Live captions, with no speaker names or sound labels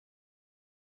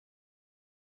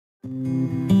Praise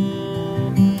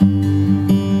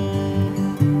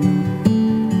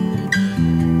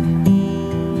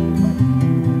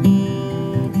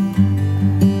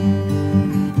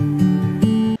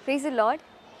the Lord.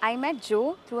 I met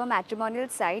Joe through a matrimonial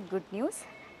site, Good News,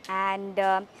 and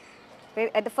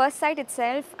at the first sight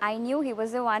itself, I knew he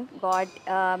was the one God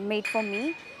made for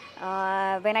me.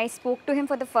 When I spoke to him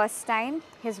for the first time,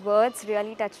 his words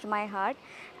really touched my heart,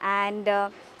 and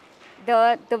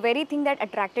the very thing that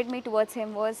attracted me towards him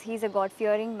was he's a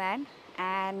God-fearing man,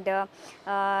 and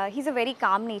he's a very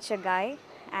calm nature guy,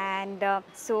 and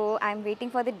so I'm waiting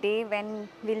for the day when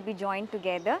we'll be joined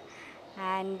together.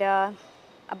 And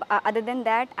other than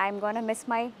that, I'm gonna miss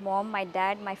my mom, my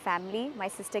dad, my family, my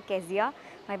sister Kezia,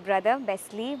 my brother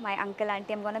Besley, my uncle,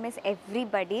 auntie. I'm gonna miss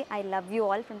everybody. I love you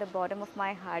all from the bottom of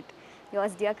my heart.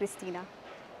 Yours, dear Christina.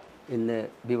 ഇന്ന്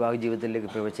വിവാഹ ജീവിതത്തിലേക്ക്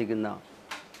പ്രവേശിക്കുന്ന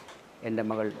എൻ്റെ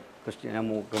മകൾ Christina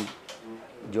മൂക്കും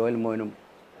Joel മോനും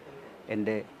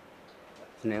എൻ്റെ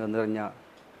സ്നേഹം നിറഞ്ഞ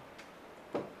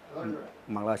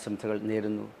മംഗളാശംസകൾ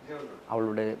നേരുന്നു.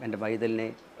 അവളുടെ എൻ്റെ പൈതലിനെ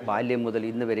ബാല്യം മുതൽ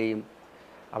ഇന്ന് വരെയും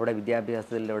അവിടെ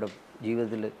വിദ്യാഭ്യാസത്തിൽ അവിടെ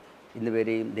ജീവിതത്തിൽ ഇന്ന്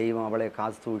വരെയും ദൈവം അവളെ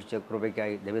കാത്തു സൂക്ഷിച്ച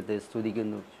കൃപയ്ക്കായി ദൈവത്തെ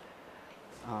സ്തുതിക്കുന്നു.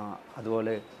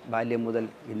 അതുപോലെ ബാല്യം മുതൽ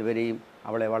ഇന്ന് വരെയും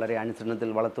അവളെ വളരെ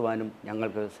അനുസരണത്തിൽ വളർത്തുവാനും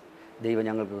ദൈവം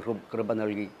ഞങ്ങൾക്ക് കൃപ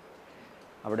നൽകി.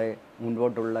 അവിടെ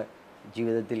മുൻപോട്ടുള്ള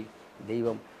ജീവിതത്തിൽ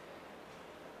ദൈവം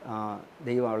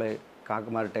അവളെ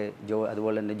കാക്കുമാറട്ടെ.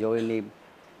 അതുപോലെ തന്നെ ജോയലിനെയും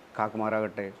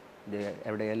കാക്കുമാറാകട്ടെ.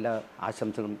 അവിടെ എല്ലാ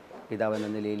ആശംസകളും പിതാവെന്ന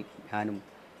നിലയിൽ ഞാനും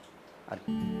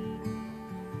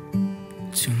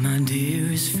To my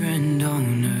dearest friend on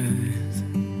earth,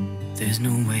 there's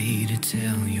no way to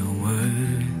tell your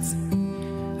worth.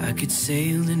 I could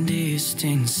sail the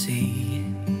distant sea,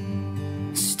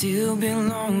 still be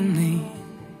lonely.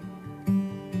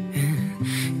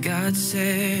 God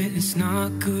said it's not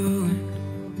good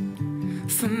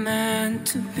for man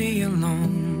to be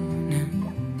alone.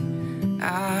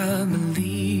 I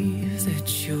believe that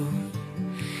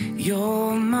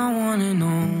you're my one and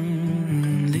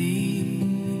only.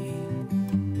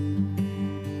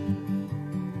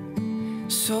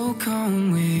 So come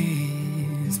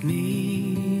with me.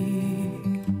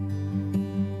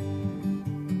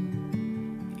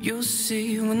 You'll see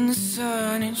when the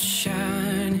sun is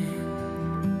shining,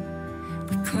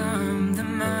 we climb the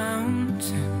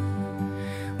mountain.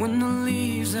 When the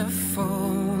leaves are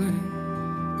falling,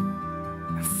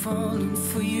 I'm falling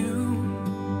for you.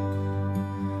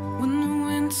 When the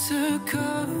winter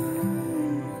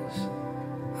comes,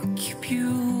 I'll keep you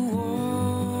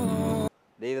warm.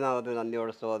 ദൈവനാമത്തിന്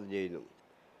നന്ദിയോടെ സ്തോത്രം ചെയ്യുന്നു.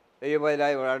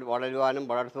 ദൈവപൈതലായി വളരുവാനും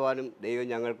വളർത്തുവാനും ദൈവം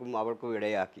ഞങ്ങൾക്കും അവർക്കും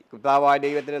ഇടയാക്കി. കർത്താവായ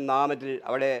ദൈവത്തിൻ്റെ നാമത്തിൽ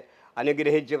അവളെ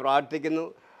അനുഗ്രഹിച്ച് പ്രാർത്ഥിക്കുന്നു.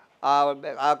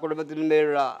 ആ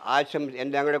കുടുംബത്തിന്മേലുള്ള ആശംസ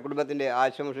ഞങ്ങളുടെ കുടുംബത്തിൻ്റെ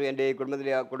ആശംസ എൻ്റെ ഈ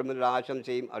കുടുംബത്തിൻ്റെ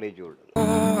ആശംസയും അറിയിച്ചുകൊള്ളു.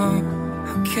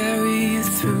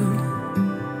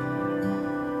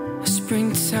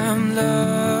 Springtime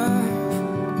love,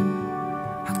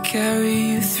 I'll carry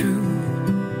you through.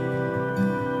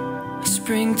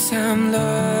 Springtime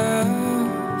love,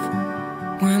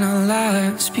 when our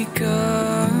lives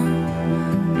begun.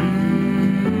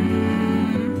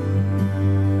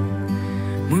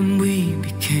 When we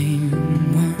became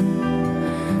one.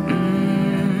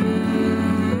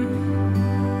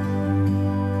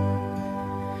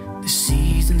 The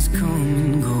seasons come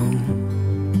and go,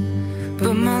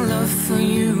 but my love for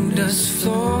you does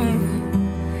flow.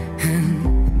 And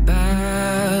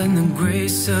by the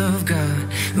grace of God,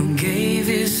 who gave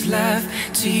His life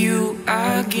to you,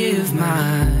 I give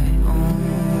my own.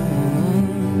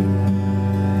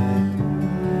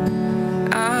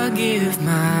 I give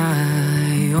my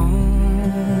own.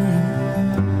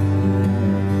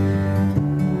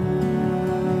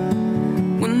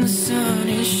 When the sun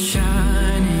is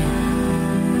shining,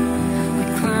 we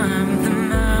climb the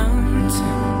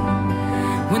mountain.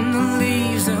 When the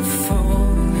leaves are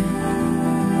falling,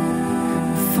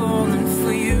 we're falling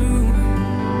for you.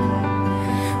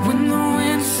 When the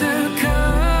winter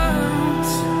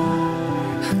comes,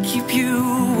 I'll keep you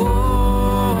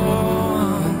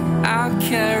warm. I'll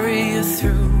carry you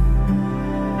through.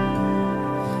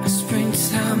 A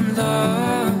springtime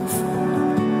love,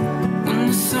 when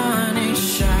the sun is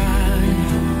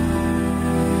shining,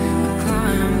 we'll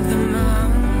climb the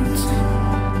mountain.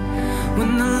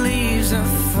 When the leaves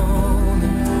are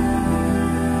falling,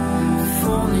 we're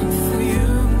falling for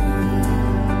you.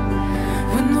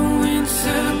 When the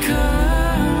winter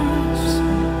comes,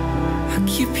 I'll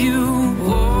keep you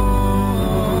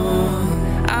warm.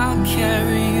 I'll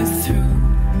carry you through.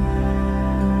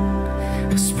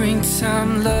 A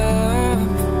springtime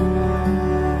love,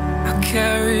 I'll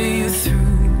carry you through.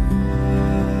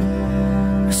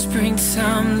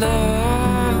 springtime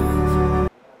love.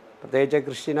 പ്രത്യേകിച്ച്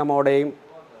Christina മോളുടെയും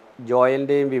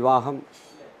ജോയലിൻ്റെയും വിവാഹം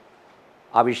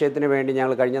ആ വിഷയത്തിന് വേണ്ടി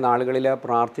ഞങ്ങൾ കഴിഞ്ഞ നാളുകളിൽ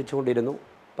പ്രാർത്ഥിച്ചുകൊണ്ടിരുന്നു.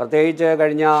 പ്രത്യേകിച്ച്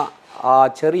കഴിഞ്ഞ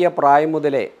ചെറിയ പ്രായം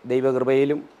മുതലേ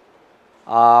ദൈവകൃപയിലും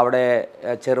അവിടെ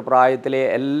ചെറുപ്രായത്തിലെ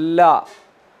എല്ലാ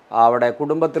അവിടെ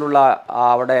കുടുംബത്തിലുള്ള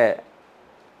അവിടെ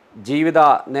ജീവിത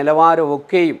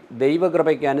നിലവാരമൊക്കെയും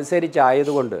ദൈവകൃപയ്ക്ക്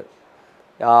അനുസരിച്ചായതുകൊണ്ട്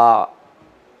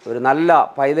ഒരു നല്ല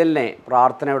പൈതലിനെ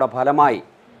പ്രാർത്ഥനയുടെ ഫലമായി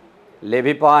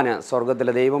ലഭിപ്പാൻ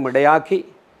സ്വർഗത്തിലെ ദൈവം ഇടയാക്കി.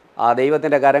 ആ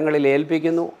ദൈവത്തിൻ്റെ കരങ്ങളിൽ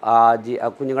ഏൽപ്പിക്കുന്നു.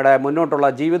 കുഞ്ഞുങ്ങളുടെ മുന്നോട്ടുള്ള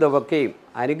ജീവിതമൊക്കെയും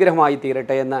അനുഗ്രഹമായി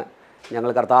തീരട്ടെ എന്ന് ഞങ്ങൾ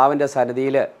കർത്താവിൻ്റെ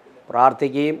സന്നിധിയിൽ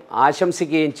പ്രാർത്ഥിക്കുകയും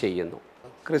ആശംസിക്കുകയും ചെയ്യുന്നു.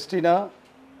 ക്രിസ്റ്റീന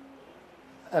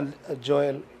ആൻഡ്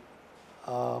ജോയൽ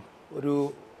ഒരു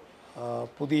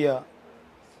പുതിയ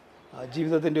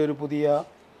ജീവിതത്തിൻ്റെ ഒരു പുതിയ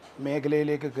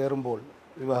മേഖലയിലേക്ക് കയറുമ്പോൾ,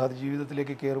 വിവാഹ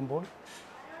ജീവിതത്തിലേക്ക് കയറുമ്പോൾ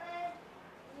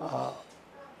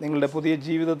നിങ്ങളുടെ പുതിയ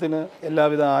ജീവിതത്തിന്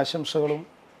എല്ലാവിധ ആശംസകളും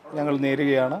ഞങ്ങൾ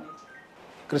നേരുകയാണ്.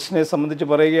 ക്രിസ്റ്റിനെ സംബന്ധിച്ച്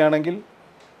പറയുകയാണെങ്കിൽ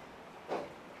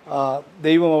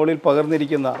ദൈവം അവളിൽ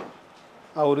പകർന്നിരിക്കുന്ന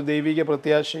ആ ഒരു ദൈവിക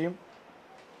പ്രത്യാശയും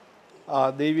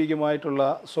ദൈവികമായിട്ടുള്ള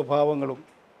സ്വഭാവങ്ങളും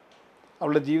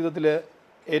അവളുടെ ജീവിതത്തിൽ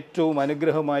ഏറ്റവും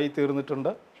അനുഗ്രഹമായി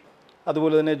തീർന്നിട്ടുണ്ട്.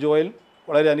 അതുപോലെ തന്നെ ജോയൽ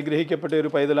വളരെ അനുഗ്രഹിക്കപ്പെട്ട ഒരു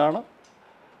പൈതലാണ്.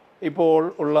 ഇപ്പോൾ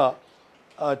ഉള്ള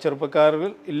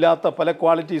ചെറുപ്പക്കാരിൽ ഇല്ലാത്ത പല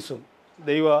ക്വാളിറ്റീസും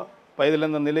ദൈവ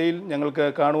പൈതലെന്ന നിലയിൽ ഞങ്ങൾക്ക്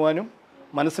കാണുവാനും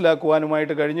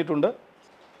മനസ്സിലാക്കുവാനുമായിട്ട് കഴിഞ്ഞിട്ടുണ്ട്.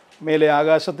 മേലെ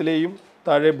ആകാശത്തിലെയും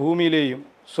താഴെ ഭൂമിയിലെയും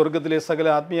സ്വർഗത്തിലെ സകല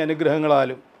ആത്മീയ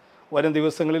അനുഗ്രഹങ്ങളാലും വരും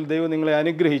ദിവസങ്ങളിൽ ദൈവം നിങ്ങളെ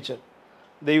അനുഗ്രഹിച്ച്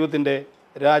ദൈവത്തിൻ്റെ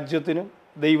രാജ്യത്തിനും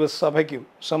ദൈവസഭയ്ക്കും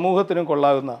സമൂഹത്തിനും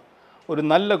കൊള്ളാവുന്ന ഒരു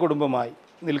നല്ല കുടുംബമായി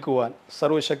നിൽക്കുവാൻ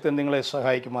സർവശക്തൻ നിങ്ങളെ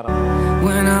സഹായിക്കുമാറാണ്.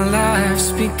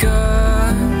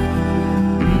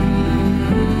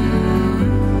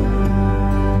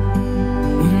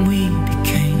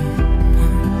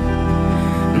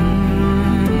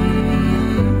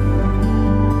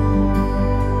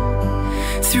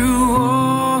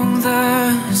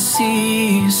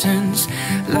 Seasons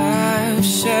life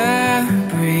shall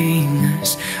bring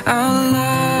us. Our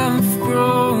love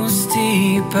grows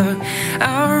deeper,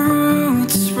 our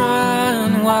roots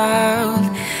run wild,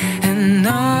 and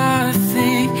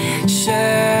nothing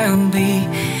shall be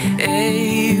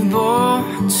able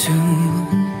to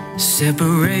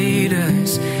separate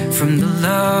us from the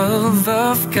love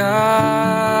of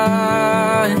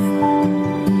God.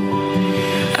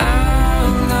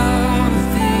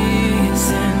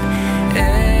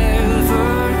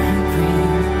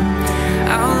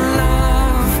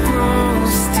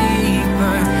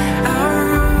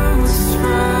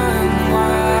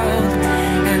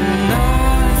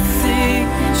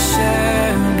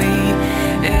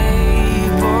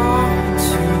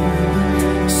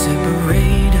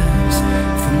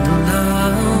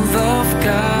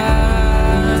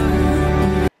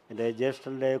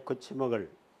 ജ്യേഷ്ഠൻ്റെ കൊച്ചുമകൾ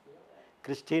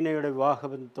ക്രിസ്റ്റീനയുടെ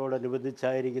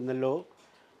വിവാഹബന്ധത്തോടനുബന്ധിച്ചായിരിക്കുന്നല്ലോ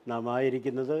നാം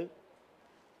ആയിരിക്കുന്നത്.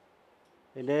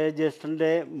 എൻ്റെ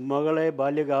ജ്യേഷ്ഠൻ്റെ മകളെ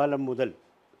ബാല്യകാലം മുതൽ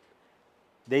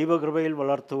ദൈവകൃപയിൽ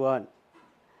വളർത്തുവാൻ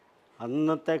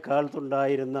അന്നത്തെ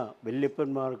കാലത്തുണ്ടായിരുന്ന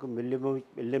വല്യപ്പന്മാർക്കും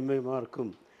വല്യമ്മമാർക്കും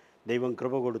ദൈവം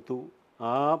കൃപ കൊടുത്തു.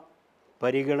 ആ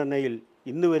പരിഗണനയിൽ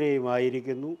ഇന്നുവരെയും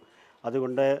ആയിരിക്കുന്നു.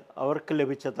 അതുകൊണ്ട് അവർക്ക്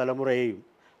ലഭിച്ച തലമുറയെയും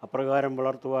അപ്രകാരം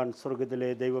വളർത്തുവാൻ സ്വർഗത്തിലെ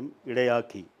ദൈവം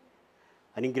ഇടയാക്കി.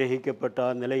 അനുഗ്രഹിക്കപ്പെട്ട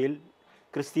നിലയിൽ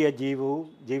ക്രിസ്തീയ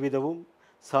ജീവിതവും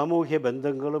സാമൂഹ്യ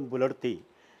ബന്ധങ്ങളും പുലർത്തി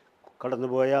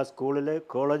കടന്നുപോയ സ്കൂളിൽ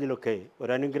കോളേജിലൊക്കെ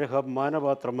ഒരനുഗ്രഹ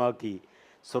മാനപാത്രമാക്കി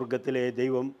സ്വർഗത്തിലെ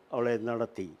ദൈവം അവളെ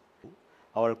നടത്തി.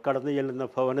 അവൾ കടന്നു ചെല്ലുന്ന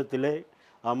ഭവനത്തിലെ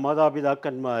ആ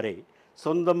മാതാപിതാക്കന്മാരെ,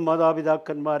 സ്വന്തം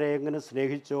മാതാപിതാക്കന്മാരെ എങ്ങനെ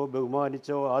സ്നേഹിച്ചോ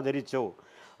ബഹുമാനിച്ചോ ആദരിച്ചോ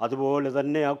അതുപോലെ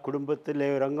തന്നെ ആ കുടുംബത്തിലെ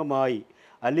ഒരംഗമായി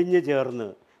അലിഞ്ഞു ചേർന്ന്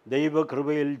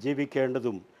ദൈവകൃപയിൽ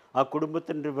ജീവിക്കേണ്ടതും ആ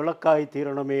കുടുംബത്തിൻ്റെ വിളക്കായി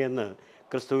തീരണമേ എന്ന്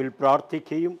ക്രിസ്തുവിൽ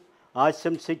പ്രാർത്ഥിക്കുകയും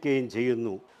ആശംസിക്കുകയും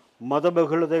ചെയ്യുന്നു.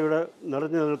 മതബഹുലതയുടെ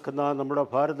നിറഞ്ഞു നിൽക്കുന്ന നമ്മുടെ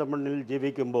ഭാരത മണ്ണിൽ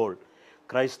ജീവിക്കുമ്പോൾ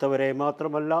ക്രൈസ്തവരെ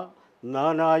മാത്രമല്ല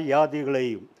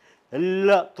നാനാജാതികളെയും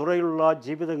എല്ലാ തുറയിലുള്ള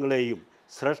ജീവിതങ്ങളെയും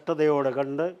ശ്രേഷ്ഠതയോടെ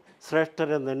കണ്ട്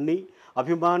ശ്രേഷ്ഠരെ നന്ദി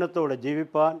അഭിമാനത്തോടെ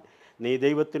ജീവിപ്പാൻ നീ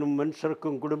ദൈവത്തിനും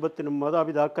മനുഷ്യർക്കും കുടുംബത്തിനും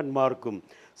മാതാപിതാക്കന്മാർക്കും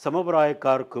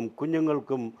സമപ്രായക്കാർക്കും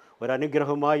കുഞ്ഞുങ്ങൾക്കും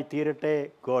ഒരനുഗ്രഹമായി തീരട്ടെ.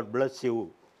 God bless you.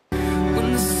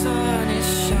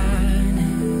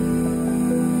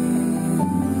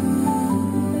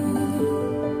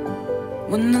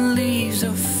 When the leaves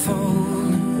are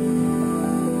falling,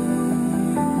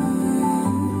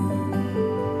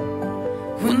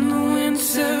 when the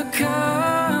winter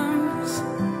comes,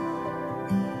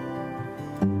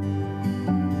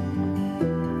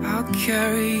 I'll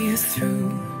carry you through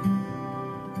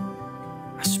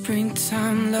our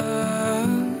springtime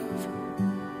love.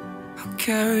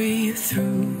 carry you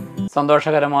through.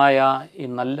 സന്തോഷകരമായ ഈ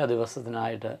നല്ല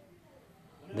ദിവസത്തിനായിട്ട്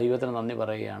ദൈവത്തിന് നന്ദി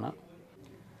പറയുകയാണ്.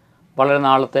 വളരെ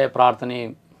നാളത്തെ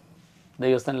പ്രാർത്ഥനയും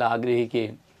ദൈവസ്ഥനിൽ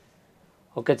ആഗ്രഹിക്കുകയും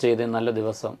ഒക്കെ ചെയ്ത നല്ല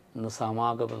ദിവസം ഇന്ന്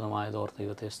സമാഗതമായതോർത്ത്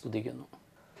ദൈവത്തെ സ്തുതിക്കുന്നു.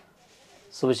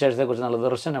 സുവിശേഷത്തെക്കുറിച്ച് നല്ല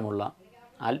ദർശനമുള്ള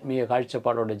ആത്മീയ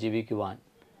കാഴ്ചപ്പാടോടെ ജീവിക്കുവാൻ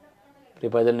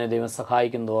പ്രിയപൈതലിനെ ദൈവം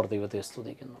സഹായിക്കുന്നതോർത്ത് ദൈവത്തെ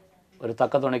സ്തുതിക്കുന്നു. ഒരു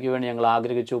തക്ക തുണയ്ക്ക് വേണ്ടി ഞങ്ങൾ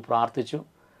ആഗ്രഹിച്ചു, പ്രാർത്ഥിച്ചു.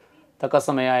 തക്ക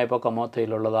സമയമായപ്പോൾ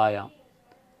കമോത്തയിലുള്ളതായ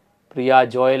പ്രിയ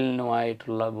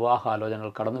ജോയലിനുമായിട്ടുള്ള വിവാഹാലോചനകൾ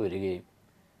കടന്നു വരികയും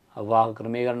വിവാഹ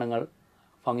ക്രമീകരണങ്ങൾ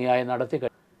ഭംഗിയായി നടത്തി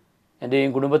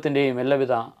എൻ്റെയും കുടുംബത്തിൻ്റെയും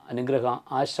എല്ലാവിധ അനുഗ്രഹ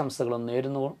ആശംസകളും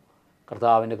നേരുന്നു.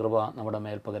 കർത്താവിൻ്റെ കൃപ നമ്മുടെ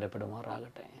മേൽ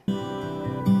പകരപ്പെടുമാറാകട്ടെ.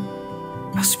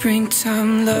 Our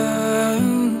springtime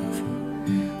love,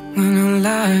 when our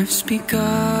lives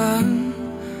begun.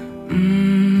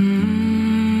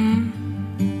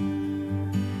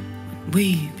 We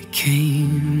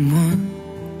became one.